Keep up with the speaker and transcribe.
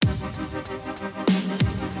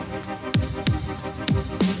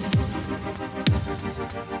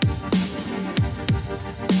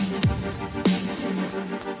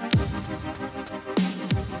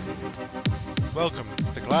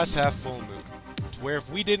glass half full moon, to where if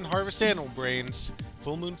we didn't harvest animal brains,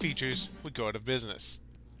 full moon features would go out of business.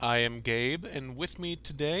 I am Gabe, and with me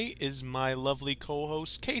today is my lovely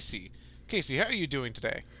co-host Casey. Casey, how are you doing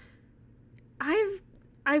today?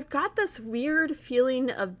 I've got this weird feeling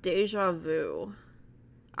of deja vu.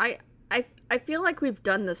 I feel like we've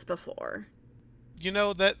done this before. You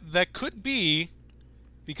know, that could be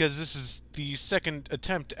because this is the second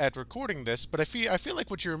attempt at recording this, but I feel like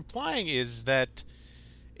what you're implying is that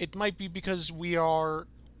it might be because we are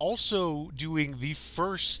also doing the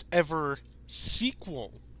first ever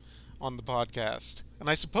sequel on the podcast. And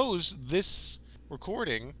I suppose this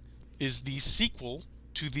recording is the sequel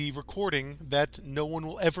to the recording that no one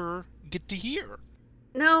will ever get to hear.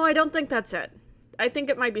 No, I don't think that's it. I think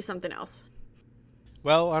it might be something else.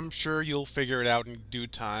 Well, I'm sure you'll figure it out in due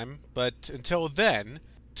time, but until then,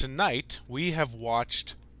 tonight we have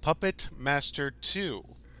watched Puppet Master 2.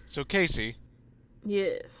 So Casey,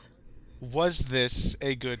 Yes. was this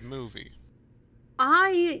a good movie?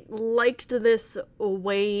 I liked this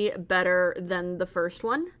way better than the first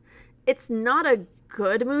one. It's not a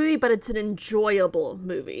good movie, but it's an enjoyable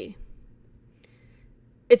movie.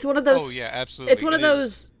 It's one of those... Oh yeah, absolutely. It's one of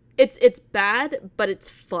those... It's bad, but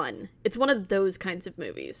it's fun. It's one of those kinds of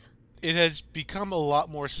movies. It has become a lot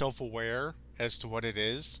more self-aware as to what it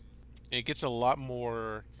is. It gets a lot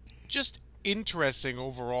more just interesting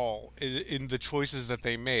overall in the choices that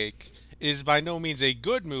they make. It is by no means a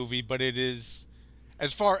good movie, but it is,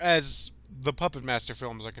 as far as the Puppet Master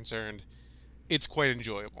films are concerned, it's quite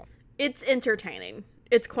enjoyable. It's entertaining.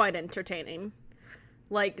 It's quite entertaining.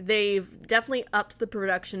 Like, they've definitely upped the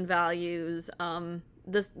production values.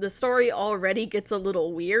 The story already gets a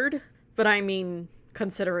little weird, but I mean,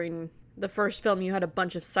 considering the first film you had a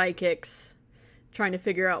bunch of psychics trying to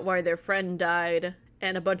figure out why their friend died,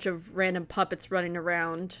 and a bunch of random puppets running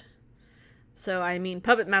around. So, I mean,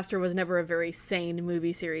 Puppet Master was never a very sane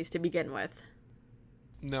movie series to begin with.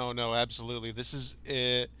 No, absolutely. This is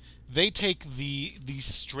they take the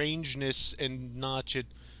strangeness and notch it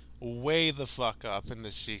way the fuck up in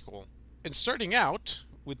this sequel. And starting out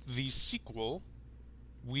with the sequel,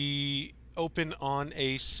 we open on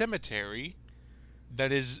a cemetery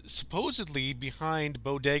that is supposedly behind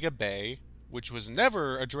Bodega Bay, which was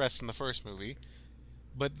never addressed in the first movie.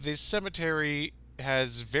 But this cemetery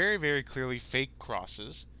has very, very clearly fake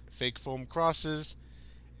crosses, fake foam crosses,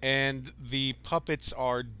 and the puppets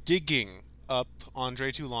are digging up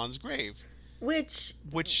Andre Toulon's grave. Which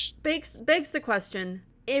begs the question,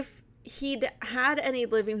 if he'd had any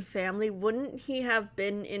living family, wouldn't he have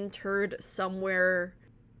been interred somewhere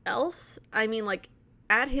else? I mean, like,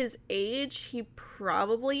 at his age, he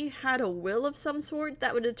probably had a will of some sort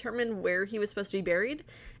that would determine where he was supposed to be buried.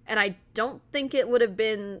 And I don't think it would have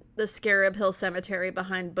been the Scarab Hill Cemetery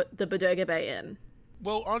behind the Bodega Bay Inn.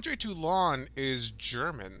 Well, Andre Toulon is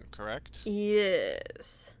German, correct?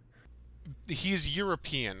 Yes. He's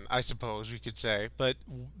European, I suppose we could say. But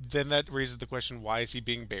then that raises the question, why is he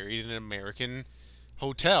being buried in an American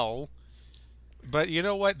hotel? But you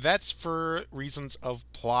know what? That's for reasons of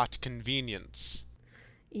plot convenience.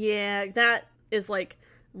 Yeah, that is like,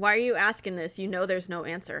 why are you asking this? You know there's no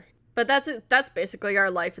answer. But that's it. That's basically our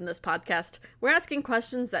life in this podcast. We're asking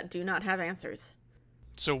questions that do not have answers.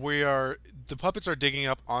 So the puppets are digging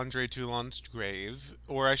up Andre Toulon's grave,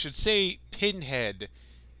 or I should say Pinhead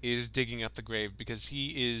is digging up the grave because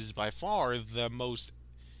he is by far the most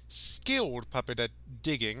skilled puppet at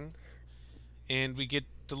digging. And we get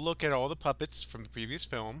to look at all the puppets from the previous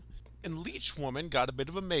film. And Leech Woman got a bit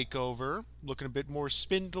of a makeover, looking a bit more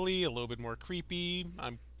spindly, a little bit more creepy.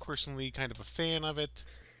 I'm personally kind of a fan of it.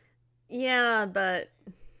 Yeah, but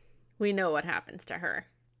we know what happens to her.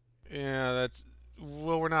 Yeah,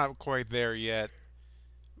 well, we're not quite there yet.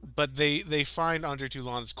 But they find Andre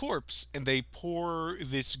Toulon's corpse, and they pour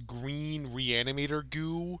this green reanimator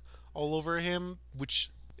goo all over him,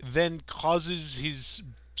 which then causes his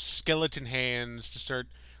skeleton hands to start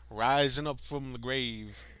rising up from the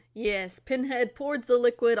grave. Yes, Pinhead pours the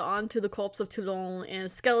liquid onto the corpse of Toulon,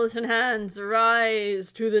 and skeleton hands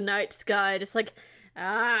rise to the night sky, just like,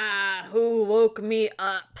 who woke me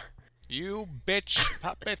up? You bitch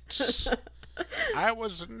puppet. I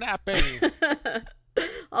was napping.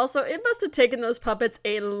 Also, it must have taken those puppets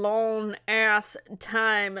a long-ass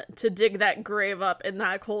time to dig that grave up in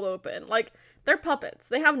that cold open. Like, they're puppets.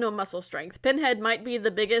 They have no muscle strength. Pinhead might be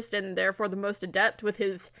the biggest and therefore the most adept with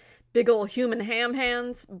his big ol' human ham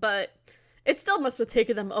hands, but it still must have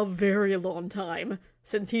taken them a very long time,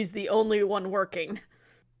 since he's the only one working.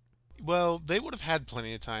 Well, they would have had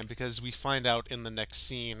plenty of time, because we find out in the next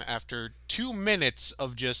scene, after 2 minutes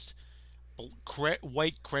of just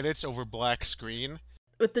white credits over black screen.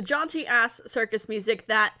 with the jaunty ass circus music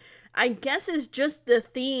that I guess is just the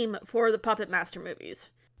theme for the Puppet Master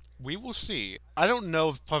movies. We will see. I don't know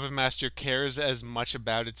if Puppet Master cares as much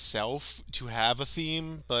about itself to have a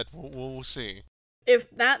theme, but we'll see.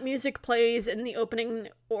 If that music plays in the opening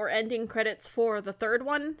or ending credits for the third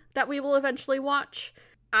one that we will eventually watch,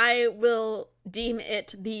 I will deem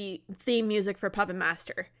it the theme music for Puppet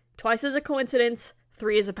Master. Twice is a coincidence,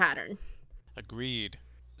 3 is a pattern. Agreed.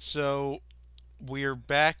 So, we're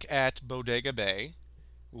back at Bodega Bay,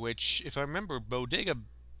 which, if I remember, Bodega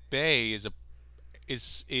Bay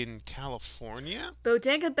is in California?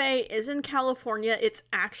 Bodega Bay is in California. It's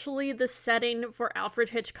actually the setting for Alfred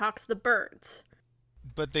Hitchcock's The Birds.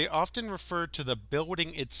 But they often refer to the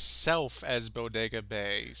building itself as Bodega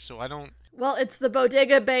Bay, so I don't... Well, it's the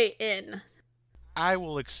Bodega Bay Inn. I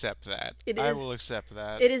will accept that. I will accept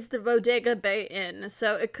that. It is the Bodega Bay Inn,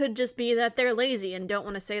 so it could just be that they're lazy and don't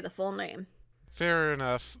want to say the full name. Fair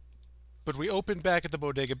enough. But we open back at the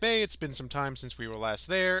Bodega Bay. It's been some time since we were last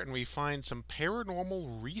there, and we find some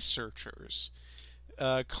paranormal researchers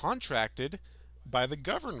contracted by the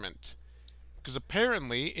government. Because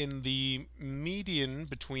apparently, in the median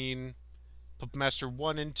between Puppet Master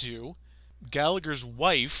 1 and 2, Gallagher's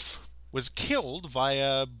wife was killed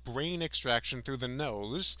via brain extraction through the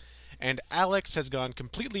nose, and Alex has gone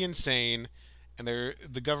completely insane, and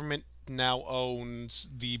the government now owns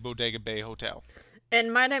the Bodega Bay Hotel.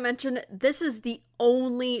 And might I mention, this is the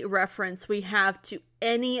only reference we have to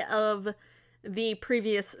any of the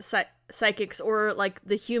previous psychics or, like,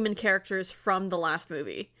 the human characters from the last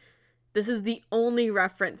movie. This is the only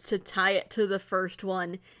reference to tie it to the first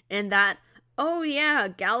one, and that, oh yeah,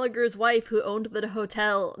 Gallagher's wife who owned the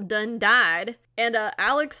hotel done died, and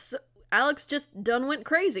Alex just done went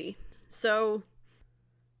crazy. So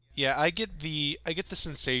yeah, I get the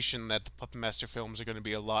sensation that the Puppet Master films are going to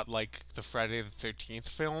be a lot like the Friday the 13th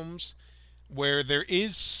films, where there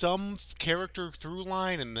is some character through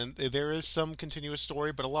line and then there is some continuous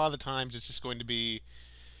story, but a lot of the times it's just going to be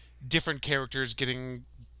different characters getting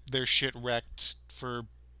their shit wrecked for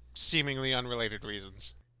seemingly unrelated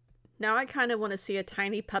reasons. now I kind of want to see a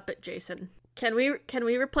tiny puppet Jason. Can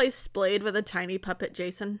we replace Splade with a tiny puppet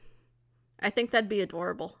Jason? I think that'd be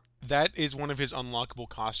adorable. That is one of his unlockable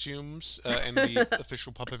costumes in the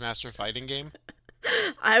official Puppet Master fighting game.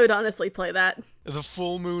 I would honestly play that. The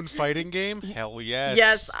Full Moon fighting game? Hell yes.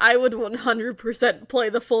 Yes, I would 100% play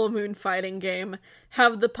the Full Moon fighting game.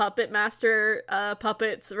 Have the Puppet Master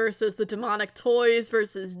puppets versus the demonic toys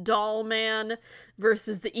versus Doll Man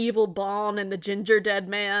versus the evil Bon and the Ginger Dead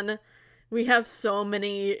Man. We have so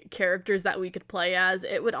many characters that we could play as.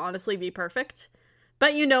 It would honestly be perfect.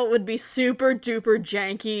 But you know it would be super duper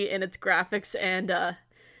janky in its graphics and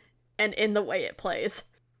in the way it plays.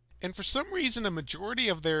 And for some reason, a majority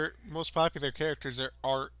of their most popular characters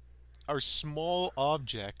are small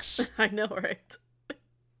objects. I know, right?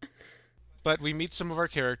 But we meet some of our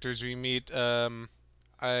characters. We meet,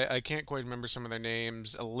 I can't quite remember some of their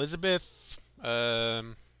names. Elizabeth,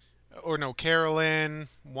 Carolyn,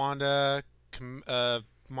 Wanda,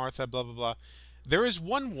 Martha, blah, blah, blah. There is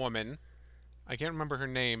one woman, I can't remember her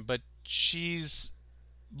name, but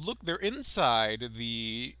they're inside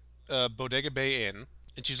the Bodega Bay Inn.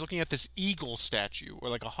 And she's looking at this eagle statue, or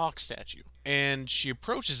like a hawk statue. And she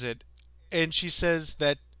approaches it, and she says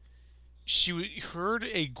that she heard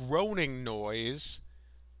a groaning noise.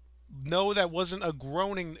 No, that wasn't a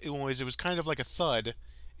groaning noise. It was kind of like a thud.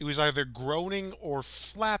 It was either groaning or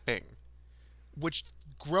flapping. Which,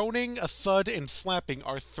 groaning, a thud, and flapping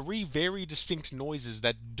are 3 very distinct noises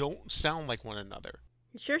that don't sound like one another.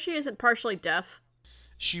 You sure she isn't partially deaf?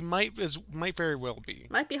 She might very well be.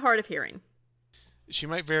 Might be hard of hearing. She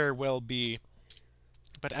might very well be,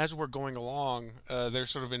 but as we're going along, they're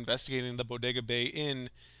sort of investigating the Bodega Bay Inn,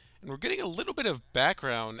 and we're getting a little bit of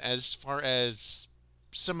background as far as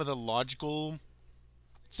some of the logical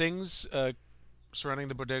things surrounding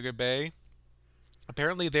the Bodega Bay.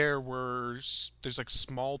 Apparently there's like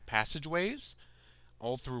small passageways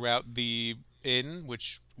all throughout the inn,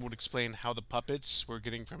 which would explain how the puppets were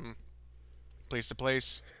getting from place to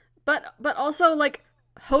place. But also, like,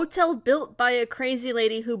 hotel built by a crazy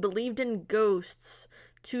lady who believed in ghosts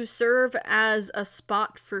to serve as a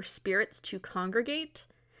spot for spirits to congregate?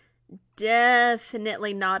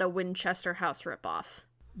 Definitely not a Winchester House ripoff.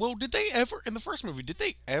 Well, did they ever, in the first movie, did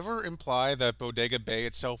they ever imply that Bodega Bay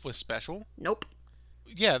itself was special? Nope.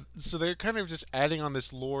 Yeah, so they're kind of just adding on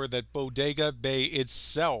this lore that Bodega Bay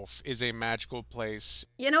itself is a magical place.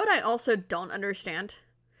 You know what I also don't understand?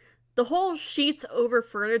 The whole sheets over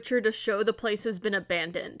furniture to show the place has been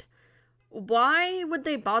abandoned. why would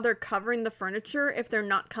they bother covering the furniture if they're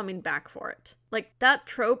not coming back for it? Like, that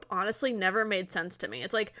trope honestly never made sense to me.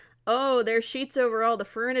 It's like, oh, there's sheets over all the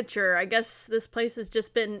furniture. I guess this place has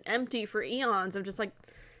just been empty for eons. I'm just like,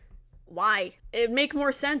 why? It'd make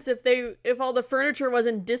more sense if all the furniture was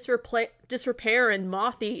in disrepair and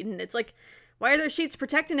moth-eaten. It's like, why are there sheets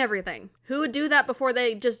protecting everything? Who would do that before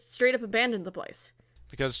they just straight up abandoned the place?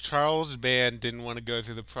 Because Charles Band didn't want to go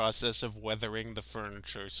through the process of weathering the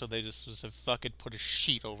furniture, so they just was like, fuck it, put a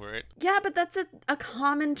sheet over it. Yeah, but that's a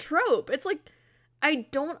common trope. It's like, I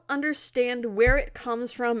don't understand where it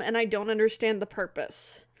comes from, and I don't understand the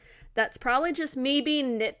purpose. That's probably just me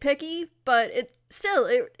being nitpicky, but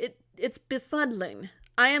it's befuddling.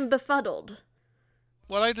 I am befuddled.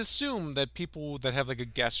 Well, I'd assume that people that have like a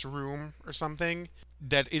guest room or something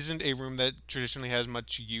that isn't a room that traditionally has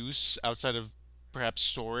much use outside of perhaps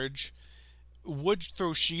storage would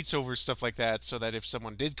throw sheets over stuff like that so that if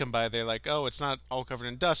someone did come by, they're like, oh, it's not all covered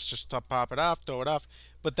in dust, just pop it off, throw it off.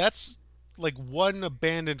 But that's like one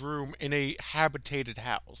abandoned room in a habitated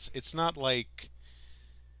house. It's not like,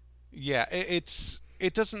 yeah,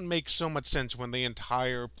 it doesn't make so much sense when the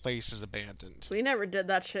entire place is abandoned. We never did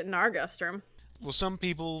that shit in our guest room. Well, some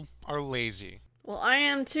people are lazy. Well, I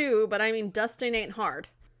am too, but I mean, dusting ain't hard.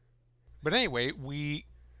 But anyway, we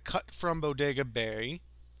cut from Bodega Bay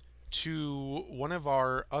to one of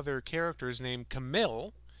our other characters named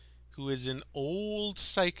Camille, who is an old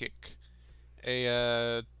psychic.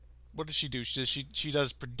 What does she do? She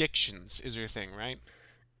does predictions, is her thing, right?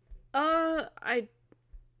 I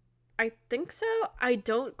think so. I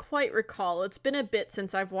don't quite recall. It's been a bit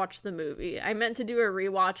since I've watched the movie. I meant to do a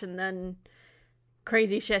rewatch and then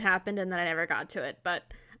crazy shit happened and then I never got to it. But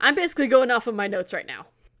I'm basically going off of my notes right now.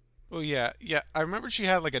 Oh yeah. I remember she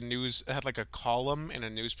had like a column in a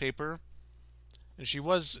newspaper, and she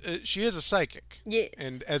is a psychic. Yes.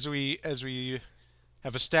 And as we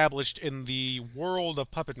have established in the world of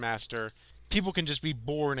Puppet Master, people can just be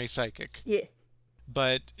born a psychic. Yeah.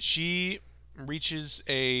 But she reaches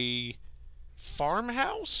a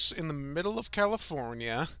farmhouse in the middle of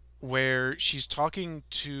California where she's talking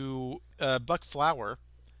to Buck Flower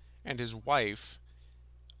and his wife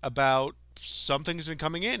about something's been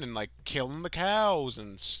coming in and like killing the cows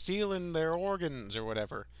and stealing their organs or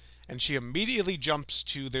whatever. And she immediately jumps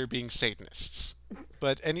to there being Satanists.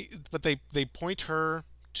 But they point her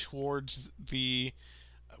towards the,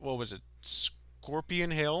 what was it?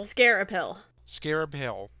 Scorpion Hill? Scarab Hill. Scarab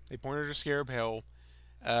Hill. They point her to Scarab Hill.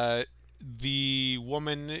 The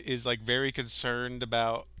woman is like very concerned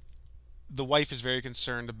about. The wife is very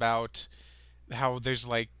concerned about how there's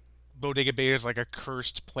like Bodega Bay is like a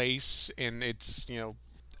cursed place, and it's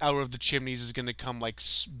out of the chimneys is going to come like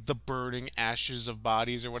the burning ashes of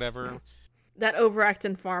bodies or whatever. That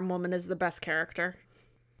overacting farm woman is the best character.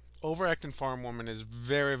 Overacting farm woman is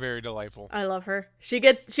very, very delightful. I love her. She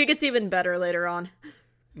gets even better later on.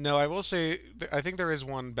 No, I will say, I think there is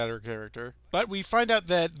one better character. But we find out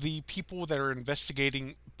that the people that are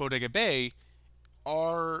investigating Bodega Bay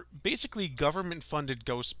are basically government-funded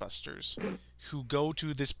Ghostbusters who go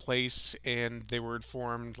to this place, and they were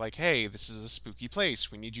informed, like, hey, this is a spooky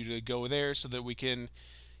place. We need you to go there so that we can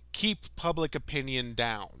keep public opinion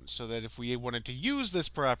down, so that if we wanted to use this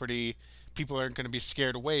property, people aren't going to be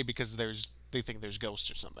scared away because they think there's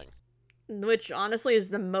ghosts or something. Which, honestly, is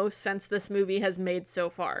the most sense this movie has made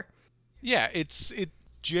so far. Yeah, it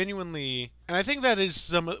genuinely... And I think that is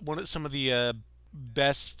some of the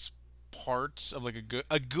best parts of like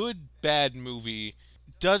a good bad movie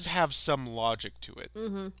does have some logic to it.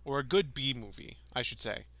 Mm-hmm. Or a good B movie, I should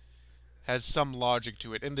say, has some logic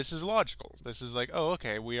to it. And this is logical. This is like, oh,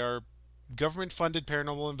 okay, we are government-funded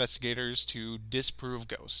paranormal investigators to disprove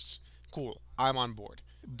ghosts. Cool, I'm on board.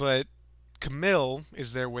 But Camille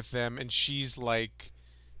is there with them, and she's like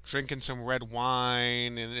drinking some red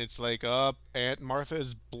wine, and it's like, Aunt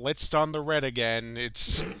Martha's blitzed on the red again.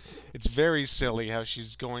 It's very silly how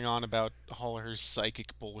she's going on about all her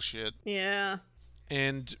psychic bullshit. Yeah.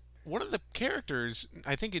 And one of the characters,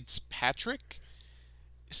 I think it's Patrick,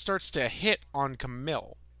 starts to hit on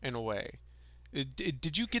Camille in a way.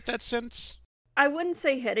 Did you get that sense? I wouldn't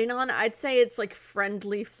say hitting on. I'd say it's like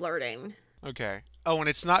friendly flirting. Okay. Oh, and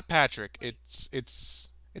it's not Patrick. It's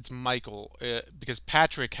Michael, because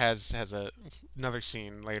Patrick has another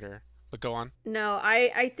scene later. But go on. No,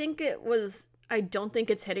 I think it was... I don't think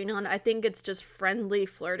it's hitting on. I think it's just friendly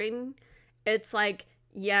flirting. It's like,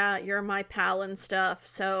 yeah, you're my pal and stuff,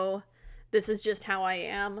 so this is just how I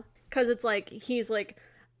am. Because it's like, he's like,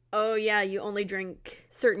 oh yeah, you only drink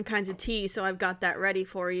certain kinds of tea, so I've got that ready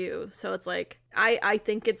for you. So it's like, I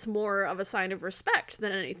think it's more of a sign of respect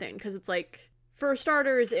than anything, because it's like, For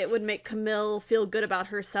starters, it would make Camille feel good about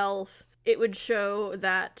herself. It would show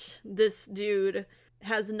that this dude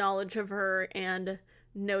has knowledge of her and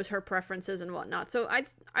knows her preferences and whatnot. So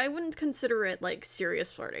I wouldn't consider it like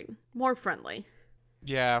serious flirting. More friendly.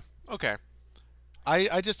 Yeah, okay.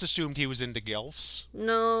 I just assumed he was into gilfs,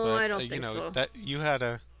 No, but I don't think so. that you had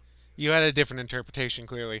a different interpretation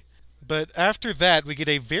clearly. But after that, we get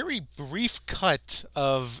a very brief cut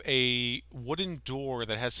of a wooden door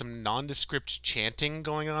that has some nondescript chanting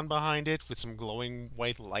going on behind it with some glowing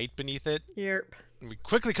white light beneath it. Yerp. And we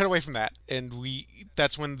quickly cut away from that, and we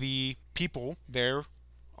that's when the people there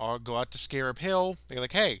all go out to Scarab Hill. They're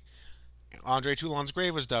like, "Hey, Andre Toulon's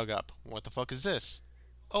grave was dug up. What the fuck is this?"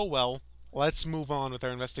 Oh well, let's move on with our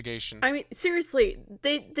investigation. I mean, seriously,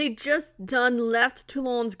 they just done left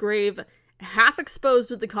Toulon's grave half exposed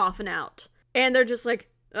with the coffin out. And they're just like,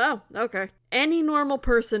 oh, okay. Any normal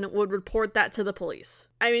person would report that to the police.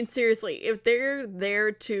 I mean, seriously, if they're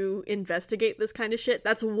there to investigate this kind of shit,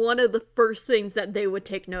 that's one of the first things that they would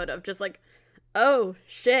take note of. Just like, oh,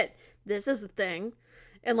 shit, this is the thing.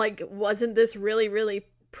 And like, wasn't this really, really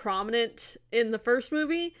prominent in the first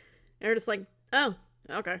movie? And they're just like, oh,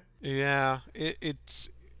 okay. Yeah, it's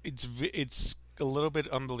a little bit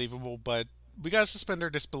unbelievable, but we gotta suspend our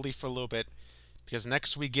disbelief for a little bit because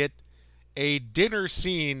next we get a dinner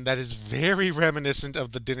scene that is very reminiscent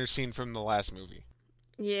of the dinner scene from the last movie.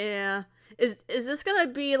 Yeah. Is this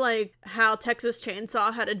gonna be like how Texas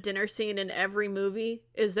Chainsaw had a dinner scene in every movie?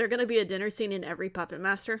 Is there gonna be a dinner scene in every Puppet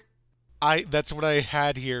Master? I That's what I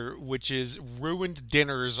had here, which is ruined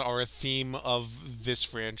dinners are a theme of this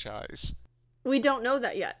franchise. We don't know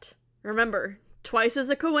that yet. Remember, twice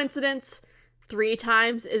is a coincidence, 3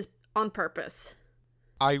 times is on purpose.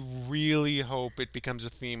 I really hope it becomes a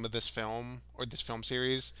theme of this film or this film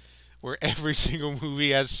series where every single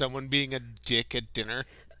movie has someone being a dick at dinner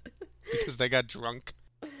because they got drunk.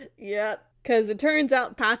 Yeah, because it turns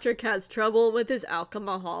out Patrick has trouble with his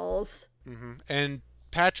alcohols. And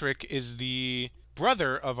Patrick is the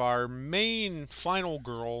brother of our main final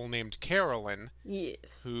girl named Carolyn,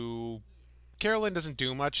 Yes. who Carolyn doesn't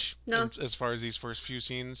do much No. as far as these first few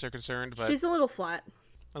scenes are concerned, but She's a little flat.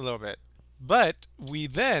 a little bit. But we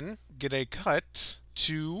then get a cut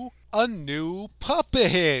to a new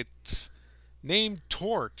puppet named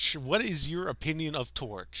Torch. What is your opinion of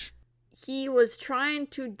Torch? He was trying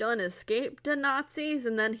to done escape the Nazis,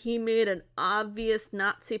 and then he made an obvious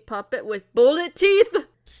Nazi puppet with bullet teeth.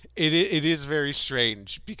 It is very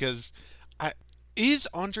strange because is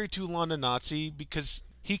Andre Toulon a Nazi? Because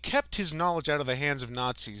he kept his knowledge out of the hands of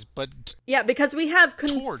Nazis, but Yeah, because we have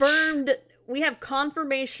Torch. we have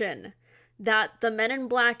confirmation that the Men in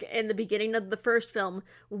Black in the beginning of the first film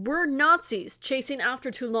were Nazis chasing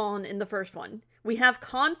after Toulon in the first one. We have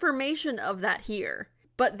confirmation of that here.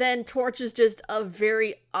 But then Torch is just a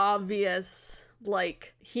very obvious,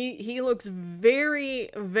 like, he looks very,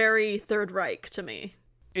 very Third Reich to me.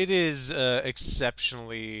 It is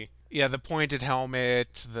exceptionally, yeah, the pointed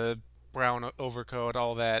helmet, the brown overcoat,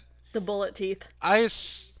 all that. The bullet teeth.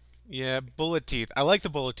 Yeah, bullet teeth. I like the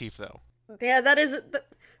bullet teeth though. Yeah, that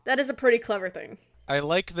is a pretty clever thing. I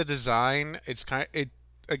like the design. It's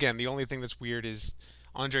again, the only thing that's weird is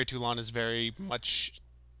Andre Toulon is very much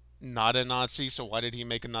not a Nazi, so why did he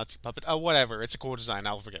make a Nazi puppet? Oh, whatever. It's a cool design.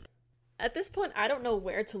 I'll forgive it. At this point, I don't know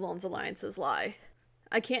where Toulon's alliances lie.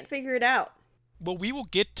 I can't figure it out. Well, we will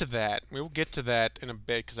get to that. We will get to that in a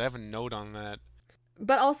bit because I have a note on that.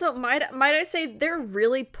 But also, might I say, they're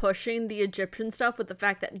really pushing the Egyptian stuff with the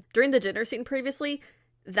fact that during the dinner scene previously,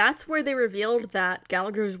 that's where they revealed that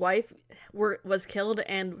Gallagher's wife was killed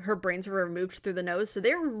and her brains were removed through the nose. So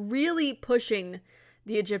they're really pushing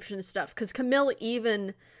the Egyptian stuff. Because Camille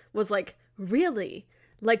even was like, really?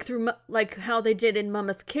 Like like how they did in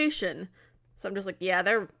Mummification. So I'm just like, yeah,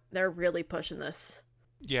 they're really pushing this.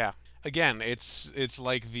 Yeah. Again, it's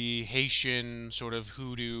like the Haitian sort of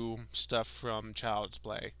hoodoo stuff from Child's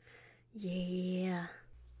Play. Yeah.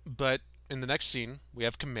 But in the next scene, we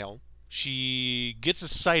have Camille. She gets a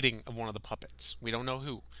sighting of one of the puppets. We don't know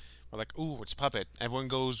who. We're like, ooh, it's a puppet. Everyone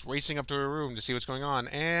goes racing up to her room to see what's going on,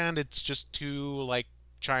 and it's just two, like,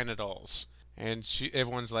 China dolls. And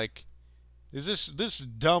everyone's like, is this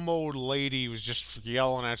dumb old lady was just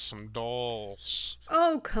yelling at some dolls.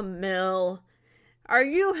 Oh, Camille. Are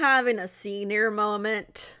you having a senior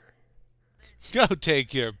moment? Go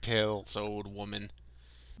take your pills, old woman.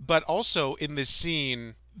 But also in this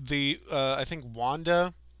scene, I think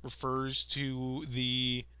Wanda refers to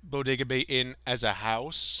the Bodega Bay Inn as a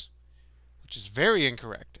house, which is very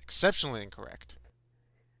incorrect, exceptionally incorrect.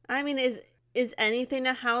 I mean, is anything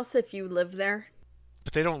a house if you live there?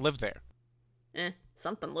 But they don't live there.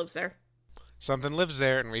 Something lives there. Something lives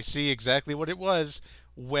there, and we see exactly what it was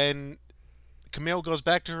when Camille goes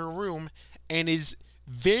back to her room and is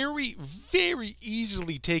very, very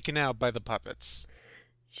easily taken out by the puppets.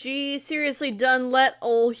 She seriously done let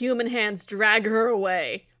old human hands drag her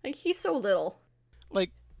away. Like, he's so little.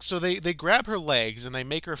 Like, so they grab her legs and they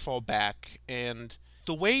make her fall back, and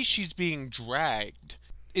the way she's being dragged,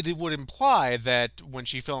 it would imply that when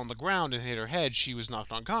she fell on the ground and hit her head, she was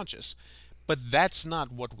knocked unconscious. But that's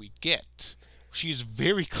not what we get. She's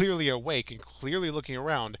very clearly awake and clearly looking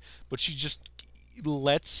around, but she just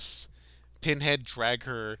lets Pinhead drag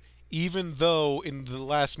her, even though in the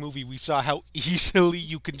last movie we saw how easily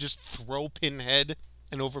you can just throw Pinhead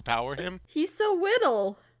and overpower him. He's so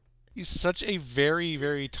little. He's such a very,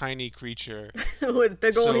 very tiny creature. With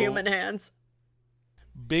big old So, human hands.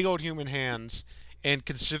 big old human hands. And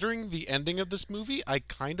considering the ending of this movie, I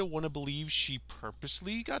kind of want to believe she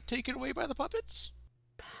purposely got taken away by the puppets.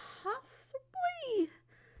 Possibly.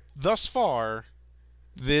 Thus far,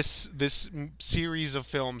 this series of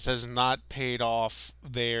films has not paid off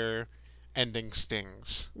their ending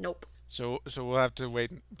stings. Nope. So we'll have to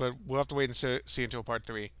wait, but we'll have to wait and see until part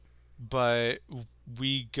 3. But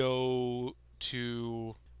we go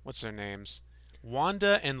to what's their names?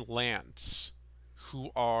 Wanda and Lance, who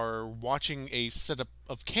are watching a setup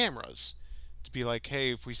of cameras to be like,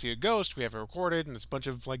 hey, if we see a ghost, we have it recorded, and it's a bunch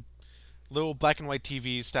of like little black and white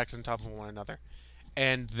TVs stacked on top of one another.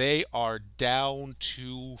 And they are down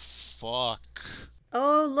to fuck.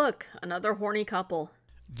 Oh, look, another horny couple.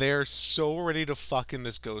 They're so ready to fuck in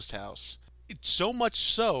this ghost house. It's so much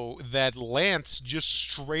so that Lance just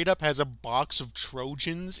straight up has a box of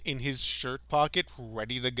Trojans in his shirt pocket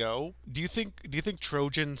ready to go. Do you think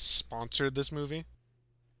Trojans sponsored this movie?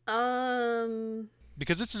 Um,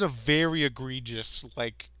 Because it's a very egregious,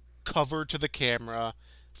 like, cover to the camera,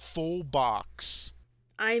 full box.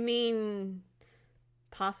 I mean,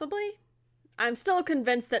 possibly? I'm still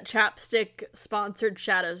convinced that Chapstick sponsored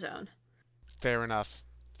Shadow Zone. Fair enough.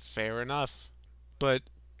 Fair enough. But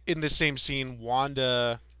in the same scene,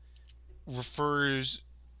 Wanda refers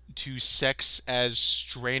to sex as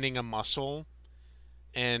straining a muscle,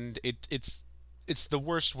 and it's the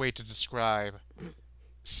worst way to describe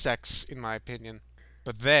sex, in my opinion.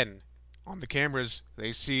 But then, on the cameras,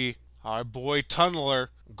 they see our boy Tunneler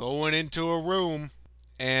going into a room,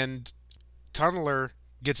 and Tunneler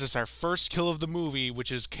gets us our first kill of the movie,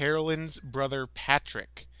 which is Carolyn's brother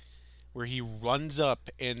Patrick, where he runs up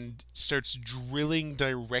and starts drilling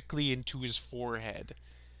directly into his forehead.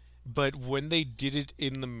 But when they did it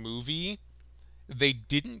in the movie, they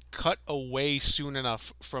didn't cut away soon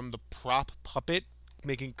enough from the prop puppet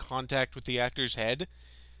making contact with the actor's head.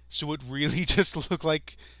 So it really just looked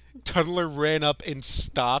like Tunneler ran up and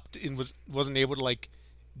stopped and wasn't able to like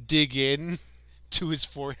dig in to his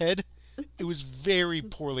forehead. It was very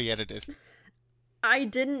poorly edited. I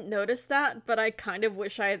didn't notice that, but I kind of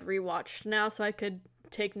wish I had rewatched now so I could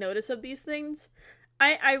take notice of these things.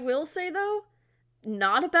 I will say, though,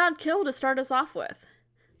 not a bad kill to start us off with.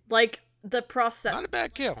 Like, the process. Not a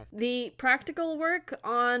bad kill. The practical work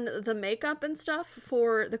on the makeup and stuff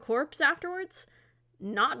for the corpse afterwards,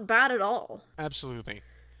 not bad at all. Absolutely.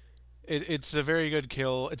 It's a very good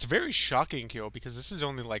kill. It's a very shocking kill because this is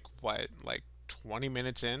only like 20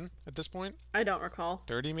 minutes in at this point? I don't recall.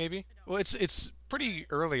 30 maybe? Well, it's pretty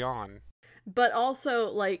early on. But also,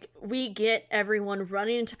 like, we get everyone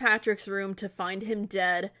running into Patrick's room to find him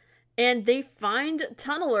dead, and they find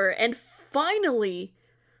Tunneler, and finally,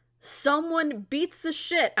 someone beats the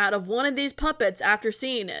shit out of one of these puppets after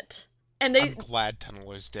seeing it. And I'm glad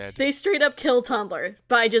Tunneler's dead. they straight up kill Tunneler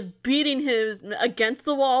by just beating him against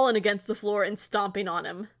the wall and against the floor and stomping on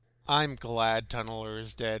him. I'm glad Tunneler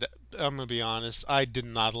is dead. I'm gonna be honest, I did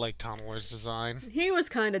not like Tunneler's design. He was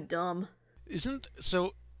kind of dumb.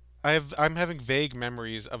 I'm having vague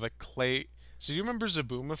memories of a clay. So you remember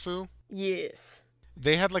Zaboomafoo? Yes.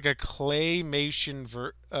 They had like a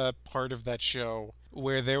claymation part of that show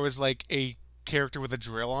where there was like a character with a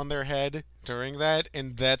drill on their head during that,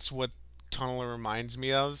 and that's what Tunneler reminds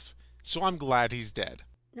me of. So I'm glad he's dead.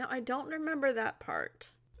 Now, I don't remember that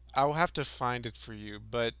part. I'll have to find it for you,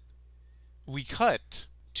 but we cut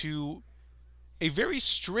to a very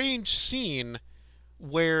strange scene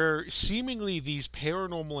where seemingly these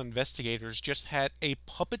paranormal investigators just had a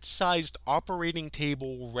puppet-sized operating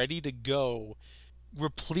table ready to go,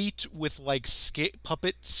 replete with like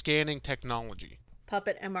puppet scanning technology.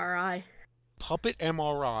 Puppet MRI. Puppet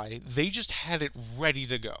MRI, they just had it ready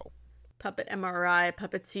to go. Puppet MRI,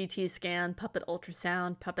 puppet CT scan, puppet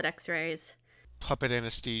ultrasound, puppet x-rays. Puppet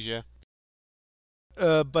anesthesia.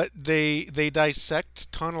 But they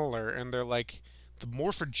dissect Tunneler and they're like, the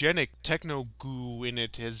morphogenic techno goo in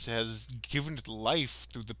it has given it life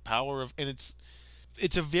through the power of, and it's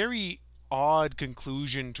a very odd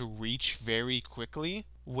conclusion to reach very quickly,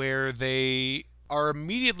 where they are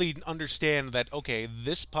immediately understand that okay,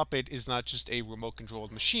 this puppet is not just a remote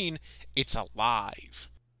controlled machine, it's alive.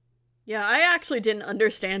 Yeah, I actually didn't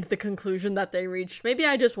understand the conclusion that they reached. Maybe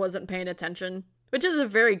I just wasn't paying attention, which is a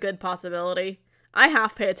very good possibility. I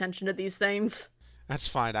half pay attention to these things. That's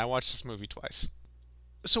fine. I watched this movie twice.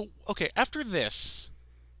 So, okay, after this,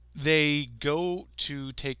 they go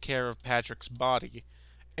to take care of Patrick's body.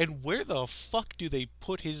 And where the fuck do they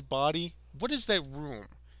put his body? What is that room?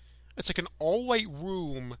 It's like an all white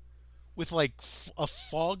room with like a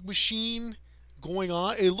fog machine going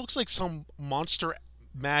on. It looks like some monster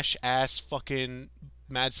mash ass fucking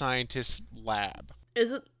mad scientist lab.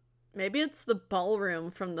 Is it? Maybe it's the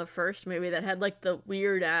ballroom from the first movie that had like the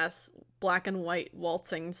weird ass black and white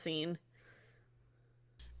waltzing scene.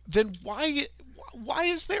 Then why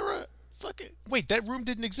is there a fucking wait? That room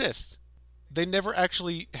didn't exist. They never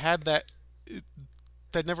actually had that.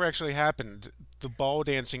 That never actually happened. The ball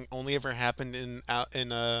dancing only ever happened in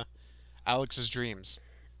Alex's dreams.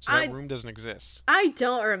 So that I room doesn't exist. I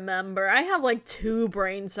don't remember. I have like 2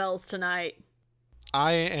 brain cells tonight.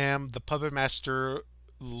 I am the puppet master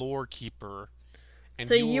lore keeper, and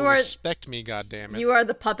So you will respect me, goddammit. you are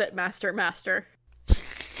the puppet master.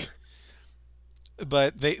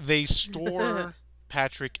 But they store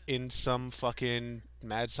Patrick in some fucking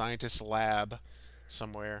mad scientist lab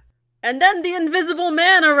somewhere. And then the invisible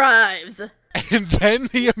man arrives. And then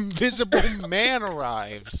the invisible man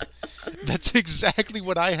arrives. That's exactly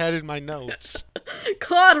what I had in my notes.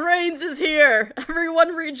 Claude Rains is here.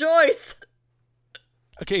 Everyone rejoice.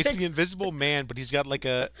 Okay, it's the invisible man, but he's got like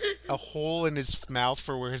a hole in his mouth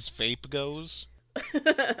for where his vape goes.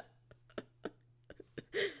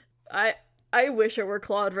 I wish it were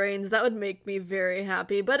Claude Rains. That would make me very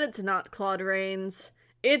happy, but it's not Claude Rains.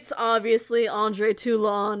 It's obviously Andre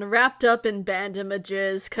Toulon wrapped up in band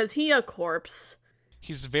images, cause he a corpse.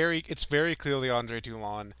 It's very clearly Andre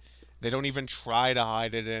Toulon. They don't even try to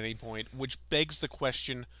hide it at any point, which begs the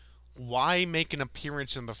question, why make an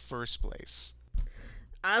appearance in the first place?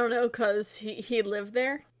 I don't know, cause he lived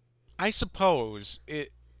there? I suppose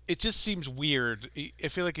it just seems weird. I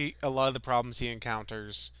feel like a lot of the problems he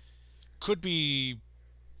encounters could be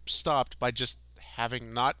stopped by just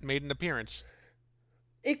having not made an appearance.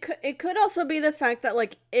 It could also be the fact that,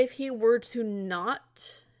 like, if he were to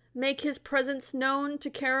not make his presence known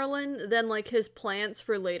to Carolyn, then, like, his plans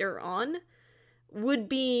for later on would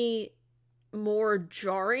be more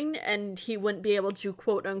jarring, and he wouldn't be able to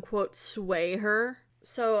quote-unquote sway her.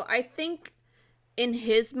 So I think in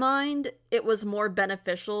his mind, it was more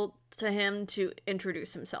beneficial to him to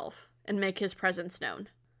introduce himself and make his presence known.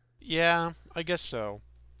 Yeah, I guess so.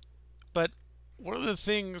 But one of the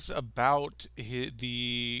things about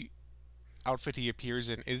the outfit he appears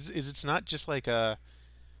in is it's not just like a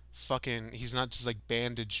fucking he's not just like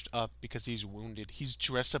bandaged up because he's wounded. He's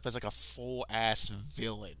dressed up as like a full ass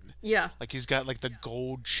villain. Yeah. Like he's got like the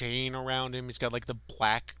gold chain around him. He's got like the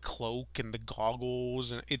black cloak and the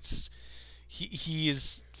goggles, and he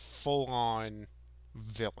is full on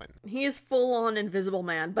villain. He is full on Invisible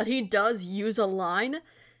Man, but he does use a line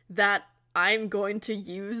that I'm going to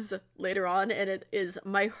use later on, and it is,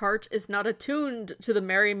 "My heart is not attuned to the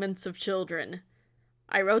merriments of children."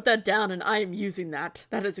 I wrote that down, and I am using that.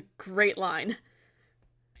 That is a great line.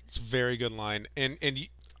 It's a very good line, and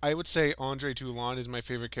I would say Andre Toulon is my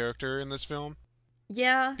favorite character in this film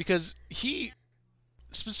Yeah. because he,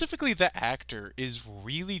 specifically the actor, is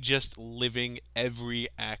really just living every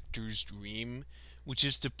actor's dream, which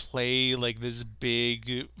is to play like this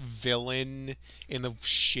big villain in the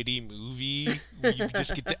shitty movie where you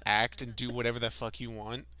just get to act and do whatever the fuck you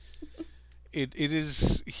want.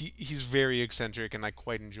 He's very eccentric and I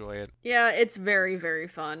quite enjoy it. Yeah, it's very, very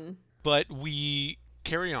fun. But we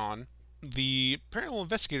carry on. The paranormal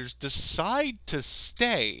investigators decide to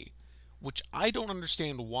stay, which I don't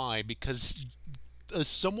understand why, because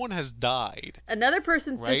someone has died. Another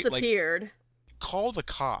person's right? disappeared. Like, call the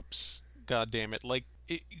cops. God damn it. Like,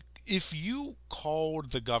 if you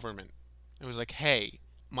called the government, it was like, hey,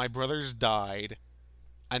 my brother's died.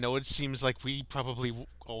 I know it seems like we probably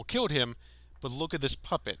all killed him, but look at this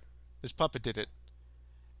puppet. This puppet did it.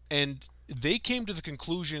 And they came to the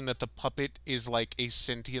conclusion that the puppet is like a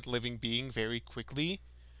sentient living being very quickly,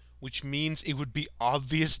 which means it would be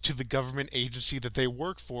obvious to the government agency that they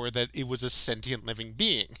work for that it was a sentient living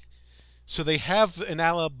being. So they have an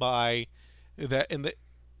alibi that, and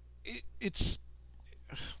it's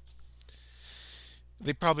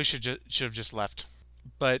they probably should have just left.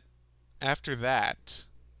 But After that,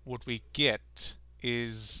 what we get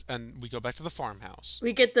is, and we go back to the farmhouse.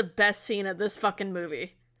 We get the best scene of this fucking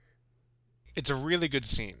movie. It's a really good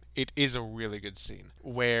scene. It is a really good scene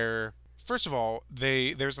where, first of all,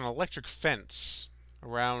 there's an electric fence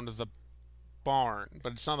around the barn,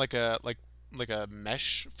 but it's not like a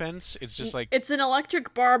mesh fence. It's just like It's an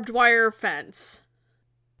electric barbed wire fence.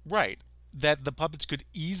 right that the puppets could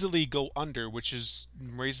easily go under, which is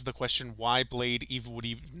raises the question why Blade even would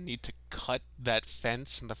even need to cut that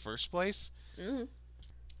fence in the first place. Mm.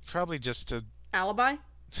 Probably just to Alibi?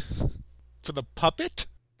 for the puppet.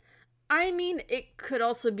 I mean, it could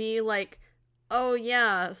also be like, oh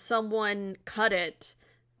yeah, someone cut it,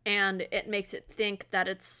 and it makes it think that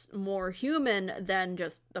it's more human than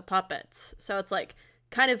just the puppets. So it's like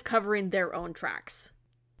kind of covering their own tracks.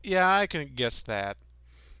 Yeah, I can guess that.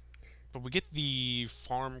 But we get the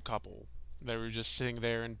farm couple that were just sitting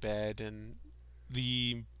there in bed, and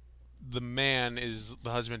the the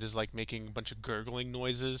husband is like making a bunch of gurgling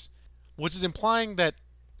noises. Was it implying that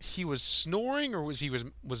he was snoring or was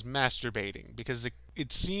masturbating? Because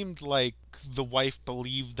it seemed like the wife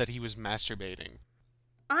believed that he was masturbating.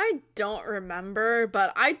 I don't remember,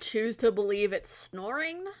 but I choose to believe it's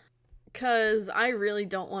snoring. Because I really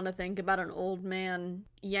don't want to think about an old man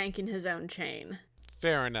yanking his own chain.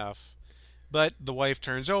 Fair enough. But the wife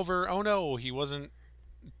turns over. Oh no, he wasn't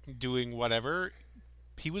doing whatever.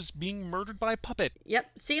 He was being murdered by a puppet.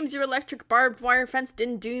 Yep, seems your electric barbed wire fence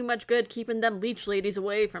didn't do you much good keeping them leech ladies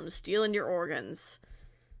away from stealing your organs.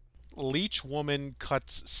 Leech woman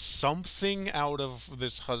cuts something out of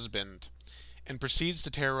this husband and proceeds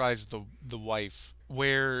to terrorize the wife.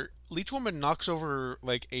 Where Leech woman knocks over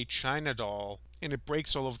like a china doll and it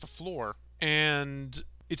breaks all over the floor. And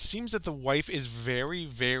it seems that the wife is very,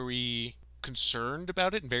 very concerned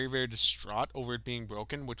about it and very, very distraught over it being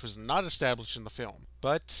broken, which was not established in the film.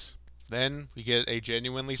 But then we get a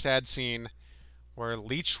genuinely sad scene where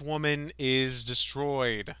Leech Woman is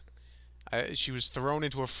destroyed. She was thrown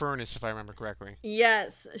into a furnace, if I remember correctly.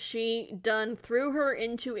 Yes, she done threw her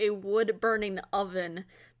into a wood-burning oven.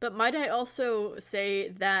 But might I also say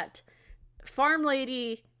that Farm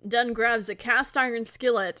Lady done grabs a cast iron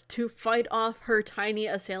skillet to fight off her tiny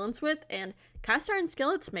assailants with, and cast iron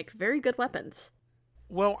skillets make very good weapons.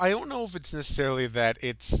 Well, I don't know if it's necessarily that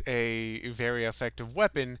it's a very effective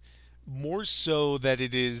weapon, more so that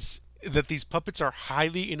it is that these puppets are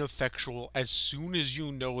highly ineffectual as soon as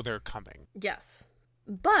you know they're coming. Yes.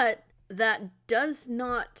 But that does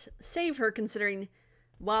not save her, considering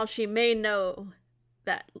while she may know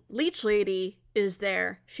that Leech Lady is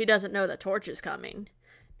there, she doesn't know that Torch is coming.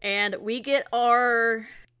 And we get our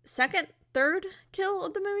third kill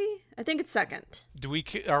of the movie? I think it's second.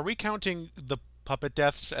 Are we counting the puppet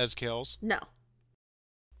deaths as kills? No.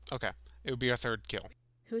 Okay. It would be our third kill.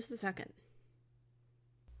 Who's the second?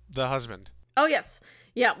 The husband. Oh, yes.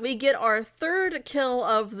 Yeah, we get our third kill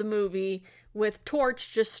of the movie with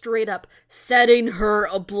Torch just straight up setting her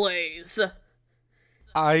ablaze.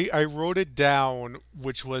 I wrote it down,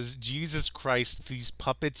 which was, Jesus Christ, these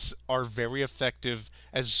puppets are very effective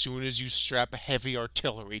as soon as you strap heavy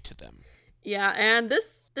artillery to them. Yeah, and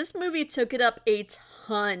this movie took it up a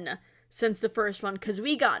ton since the first one, because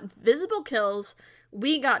we got visible kills,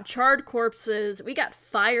 we got charred corpses, we got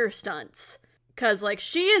fire stunts. Because, like,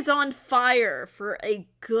 she is on fire for a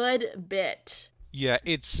good bit. Yeah,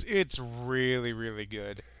 it's really, really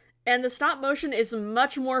good. And the stop motion is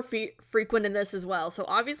much more frequent in this as well, so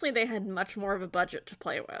obviously they had much more of a budget to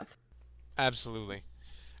play with. Absolutely.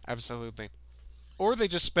 Absolutely. Or they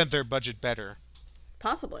just spent their budget better.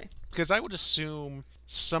 Possibly. Because I would assume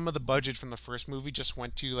some of the budget from the first movie just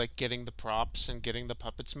went to, like, getting the props and getting the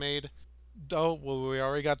puppets made. Oh, well, we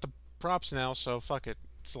already got the props now, so fuck it.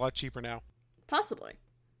 It's a lot cheaper now. Possibly.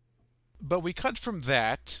 But we cut from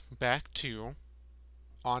that back to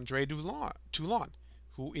Andre Toulon,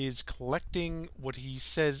 who is collecting what he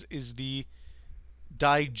says is the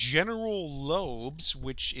digeneral lobes,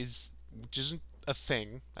 which isn't a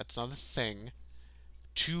thing. That's not a thing.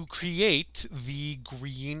 To create the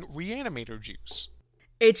green reanimator juice.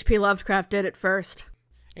 H.P. Lovecraft did it first.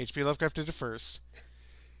 H.P. Lovecraft did it first.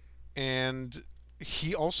 And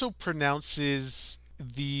he also pronounces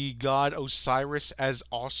the god Osiris as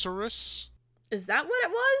Osiris. Is that what it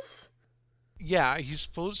was? Yeah, he's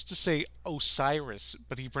supposed to say Osiris,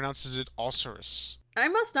 but he pronounces it Osiris. I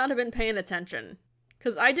must not have been paying attention.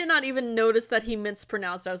 Because I did not even notice that he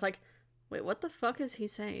mispronounced. I was like, wait, what the fuck is he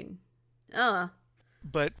saying?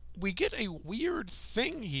 But we get a weird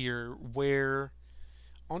thing here where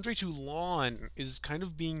Andre Toulon is kind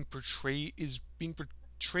of being portrayed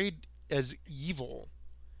as evil,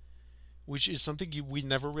 which is something we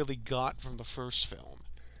never really got from the first film.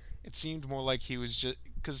 It seemed more like he was just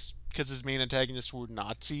because his main antagonists were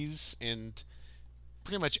Nazis, and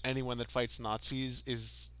pretty much anyone that fights Nazis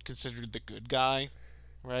is considered the good guy,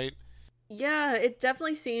 right? Yeah, it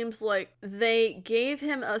definitely seems like they gave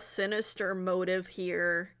him a sinister motive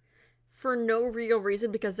here for no real reason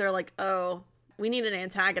because they're like, oh, we need an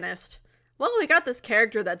antagonist. Well, we got this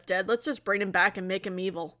character that's dead. Let's just bring him back and make him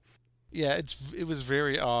evil. Yeah, it was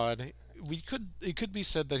very odd. It could be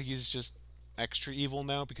said that he's just extra evil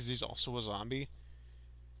now because he's also a zombie.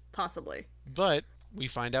 Possibly. But we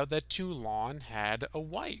find out that Toulon had a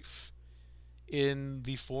wife in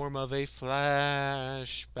the form of a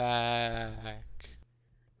flashback.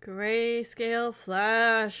 Grayscale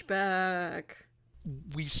flashback.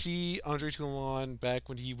 We see Andre Toulon back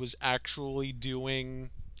when he was actually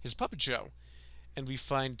doing his puppet show. And we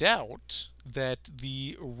find out that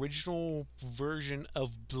the original version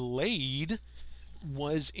of Blade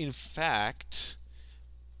was, in fact,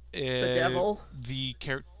 The devil. the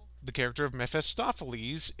character of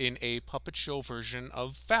Mephistopheles in a puppet show version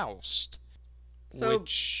of Faust, So,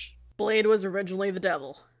 which Blade was originally the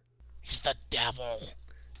devil. he's the devil,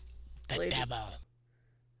 the Blade, devil,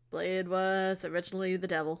 Blade was originally the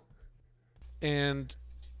devil. and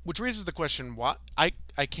which raises the question: why I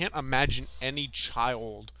can't imagine any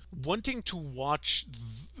child wanting to watch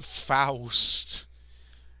Faust,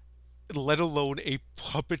 let alone a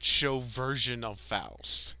puppet show version of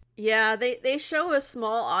Faust. Yeah, they show a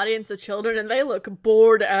small audience of children and they look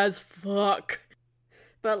bored as fuck.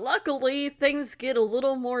 But luckily, things get a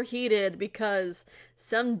little more heated because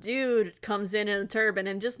some dude comes in a turban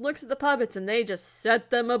and just looks at the puppets and they just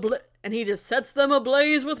set them and he just sets them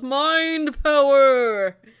ablaze with mind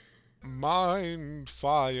power. Mind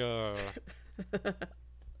fire.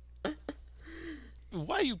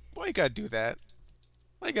 Why you gotta do that?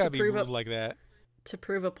 Why you gotta be rude like that? To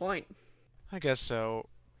prove a point. I guess so.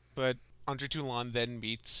 But Andre Toulon then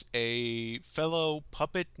meets a fellow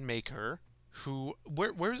puppet maker who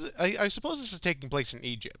where's it? I suppose this is taking place in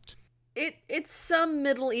Egypt. It's some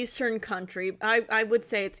Middle Eastern country. I would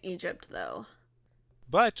say it's Egypt though.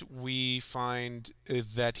 But we find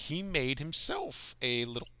that he made himself a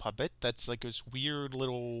little puppet that's like this weird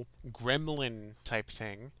little gremlin type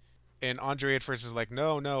thing. And Andre at first is like,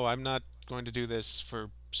 no, I'm not going to do this for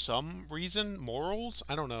some reason. Morals?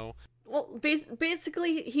 I don't know. Well,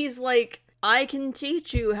 basically, he's like, I can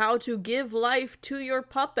teach you how to give life to your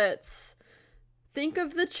puppets. Think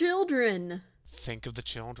of the children. Think of the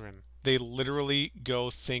children. They literally go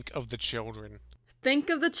think of the children. Think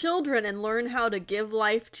of the children and learn how to give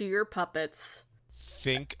life to your puppets.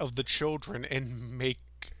 Think of the children and make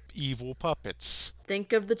evil puppets.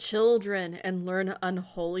 Think of the children and learn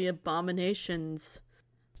unholy abominations.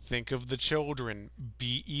 Think of the children.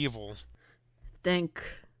 Be evil. Think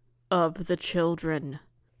of the children.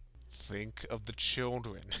 Think of the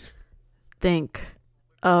children. Think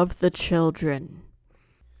of the children.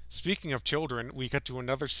 Speaking of children, we cut to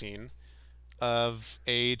another scene of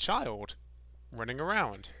a child running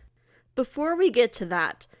around. Before we get to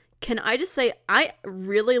that, can I just say I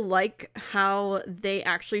really like how they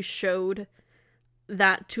actually showed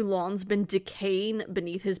that Toulon's been decaying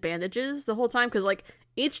beneath his bandages the whole time, because like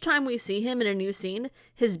each time we see him in a new scene,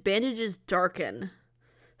 his bandages darken.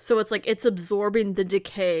 So it's like it's absorbing the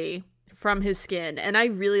decay from his skin, and I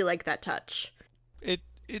really like that touch.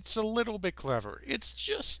 It's a little bit clever. It's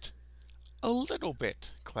just a little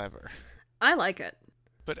bit clever. I like it.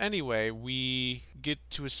 But anyway, we get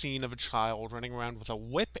to a scene of a child running around with a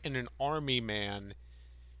whip and an army man,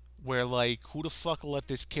 where like, who the fuck let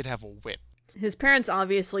this kid have a whip? His parents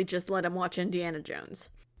obviously just let him watch Indiana Jones.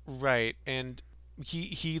 Right, and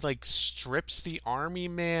he like strips the army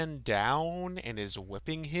man down and is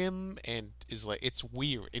whipping him and is like, it's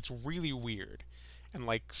weird. It's really weird. And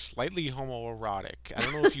like slightly homoerotic. I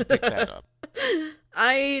don't know if you picked that up.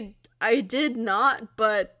 I did not,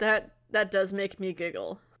 but that does make me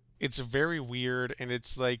giggle. It's very weird, and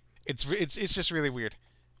it's like it's just really weird.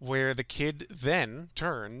 Where the kid then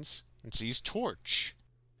turns and sees Torch.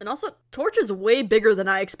 And also, Torch is way bigger than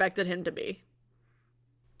I expected him to be.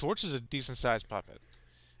 Torch is a decent sized puppet.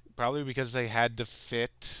 Probably because they had to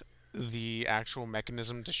fit the actual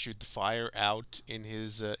mechanism to shoot the fire out in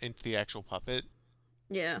his into the actual puppet.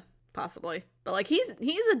 Yeah, possibly. But like he's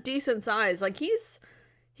a decent size. Like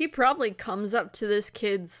he probably comes up to this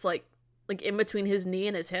kid's like in between his knee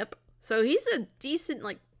and his hip. So he's a decent,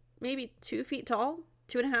 like maybe 2 feet tall,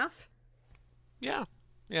 2.5.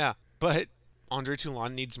 Yeah. But Andre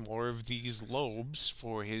Toulon needs more of these lobes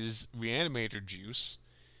for his reanimator juice,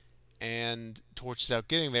 and Torch is out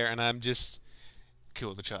getting there, and I'm just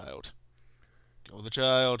kill the child. Kill the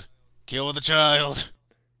child. Kill the child.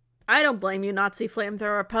 I don't blame you, Nazi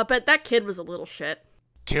flamethrower puppet. That kid was a little shit.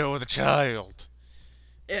 Kill the child.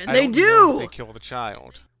 And I they don't know if do! they kill the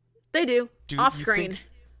child. They do. Do Off you screen. think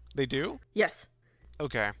they do? Yes.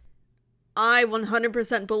 Okay. I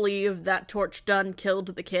 100% believe that Torch Dunn killed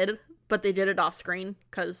the kid, but they did it off screen,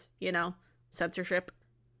 because, censorship.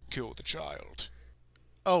 Kill the child.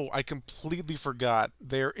 Oh, I completely forgot.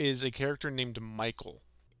 There is a character named Michael.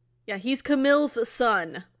 Yeah, he's Camille's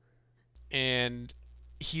son. And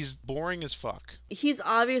he's boring as fuck. He's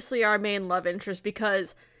obviously our main love interest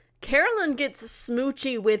because Carolyn gets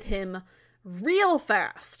smoochy with him real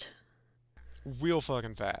fast. Real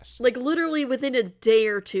fucking fast. Like, literally within a day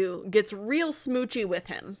or two, gets real smoochy with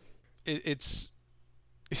him. It's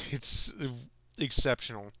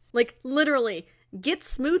exceptional. Like, literally, get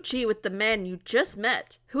smoochy with the man you just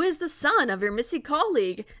met, who is the son of your missing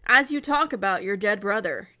colleague, as you talk about your dead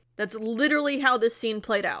brother. That's literally how this scene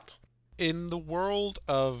played out. In the world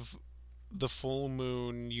of the Full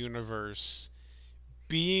Moon universe,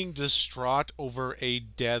 being distraught over a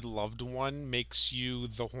dead loved one makes you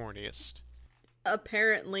the horniest.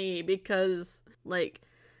 Apparently, because, like,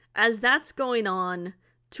 as that's going on,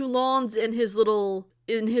 Toulon's in his little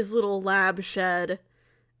lab shed,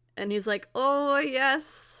 and he's like, "Oh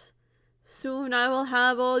yes, soon I will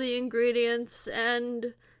have all the ingredients,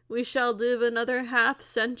 and we shall live another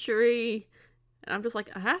half-century." And I'm just like,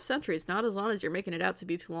 a half-century is not as long as you're making it out to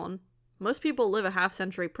be, Toulon. Most people live a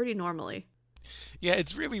half-century pretty normally. Yeah,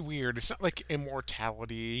 it's really weird. It's not like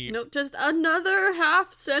immortality. No, just another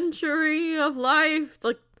half-century of life. It's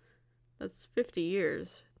like, that's 50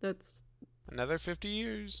 years. That's... Another 50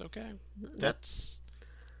 years? Okay. That's,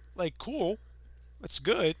 like, cool. That's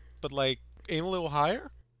good. But, like, aim a little higher?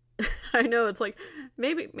 I know, it's like,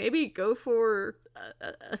 maybe go for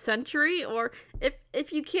a century, or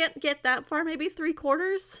if you can't get that far, maybe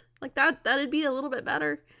 3/4. Like, that'd be a little bit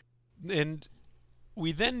better. And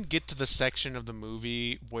we then get to the section of the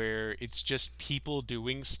movie where it's just people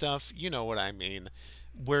doing stuff, you know what I mean,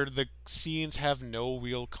 where the scenes have no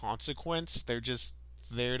real consequence. They're just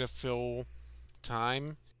there to fill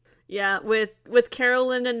time. Yeah, with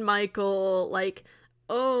Carolyn and Michael, like,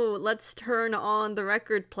 oh, let's turn on the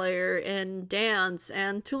record player and dance,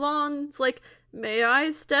 and Toulon's like, may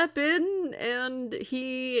I step in? And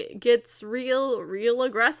he gets real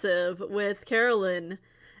aggressive with Carolyn,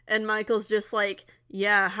 and Michael's just like,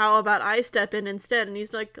 yeah, how about I step in instead? And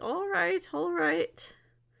he's like, all right.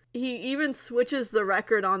 He even switches the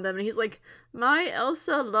record on them, and he's like, my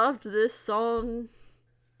Elsa loved this song.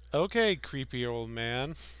 Okay, creepy old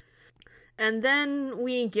man. And then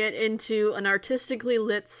we get into an artistically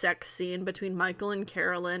lit sex scene between Michael and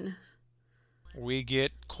Carolyn. We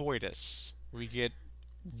get coitus. We get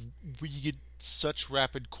such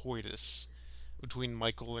rapid coitus between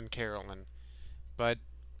Michael and Carolyn. But,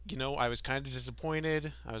 I was kind of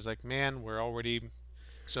disappointed. I was like, man, we're already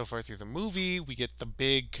so far through the movie. We get the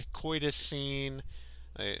big coitus scene,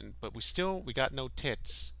 but we got no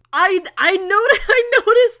tits. I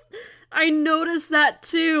noticed that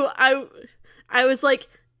too. I was like,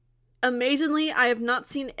 amazingly, I have not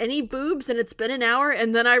seen any boobs and it's been an hour,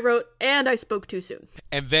 and then I wrote, and I spoke too soon.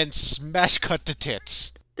 And then smash cut to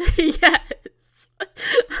tits. Yes.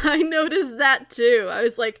 I noticed that too. I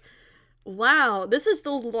was like, wow, this is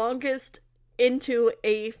the longest into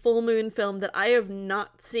a full moon film that I have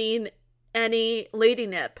not seen any lady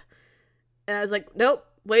nip. And I was like, nope,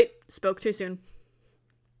 wait, spoke too soon.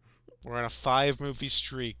 We're on a 5-movie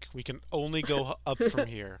streak. We can only go up from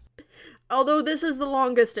here. Although this is the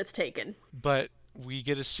longest it's taken. But we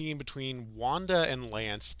get a scene between Wanda and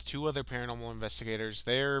Lance, the two other paranormal investigators.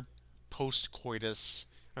 They're post-coitus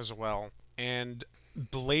as well. And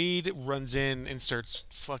Blade runs in and starts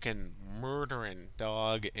fucking murdering,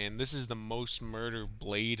 dog. And this is the most murder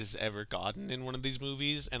Blade has ever gotten in one of these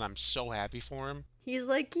movies. And I'm so happy for him. He's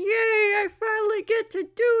like, yay, I finally get to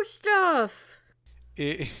do stuff.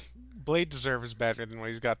 Blade deserves better than what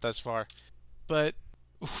he's got thus far. But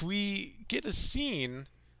we get a scene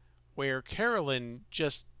where Carolyn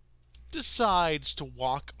just decides to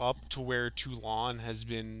walk up to where Toulon has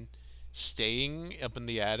been staying up in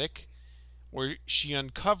the attic, where she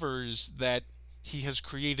uncovers that he has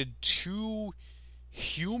created 2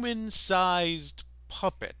 human-sized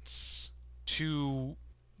puppets to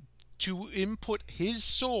input his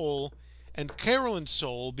soul and Carolyn's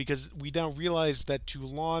soul, because we now realize that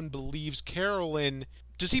Toulon believes Carolyn...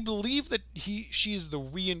 Does he believe that she is the